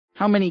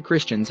How many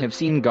Christians have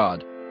seen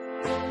God?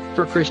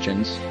 For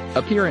Christians,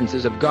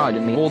 appearances of God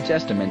in the Old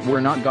Testament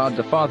were not God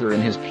the Father in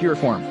his pure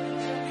form.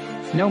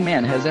 No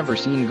man has ever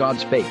seen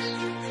God's face.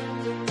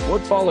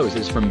 What follows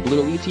is from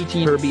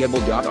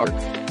bluettherbible.org.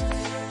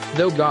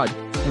 Though God,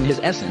 in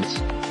his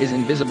essence, is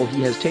invisible,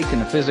 he has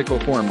taken a physical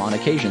form on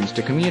occasions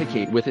to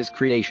communicate with his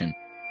creation.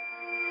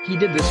 He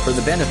did this for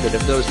the benefit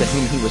of those to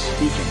whom he was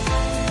speaking.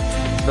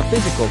 The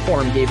physical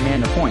form gave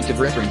man a point of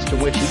reference to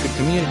which he could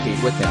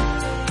communicate with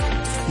him.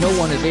 No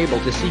one is able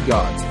to see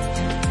God.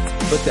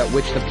 But that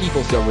which the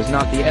people saw was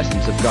not the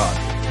essence of God,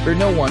 for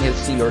no one has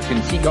seen or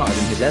can see God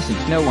in his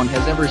essence. No one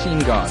has ever seen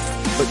God,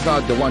 but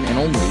God the one and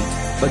only,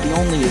 but the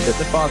only is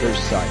at the Father's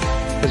side,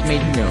 has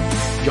made him known.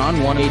 John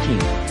 1:18.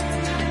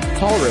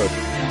 Paul wrote,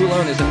 who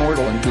alone is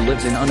immortal and who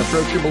lives in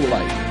unapproachable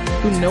light,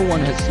 whom no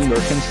one has seen or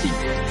can see.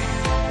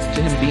 To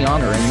him be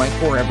honor and might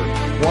forever.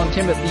 1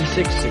 Timothy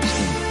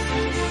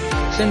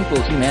 6:16.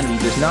 Sinful humanity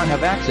does not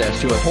have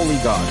access to a holy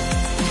God.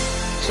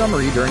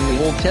 Summary: during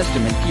the Old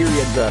Testament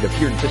period, God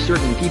appeared to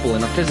certain people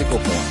in a physical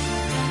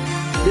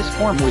form. This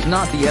form was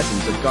not the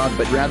essence of God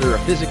but rather a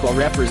physical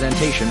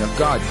representation of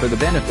God for the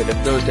benefit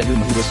of those to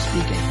whom he was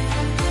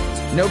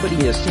speaking. Nobody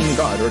has seen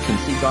God or can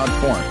see God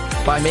form.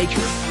 By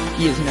nature,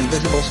 he is an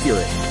invisible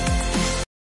spirit.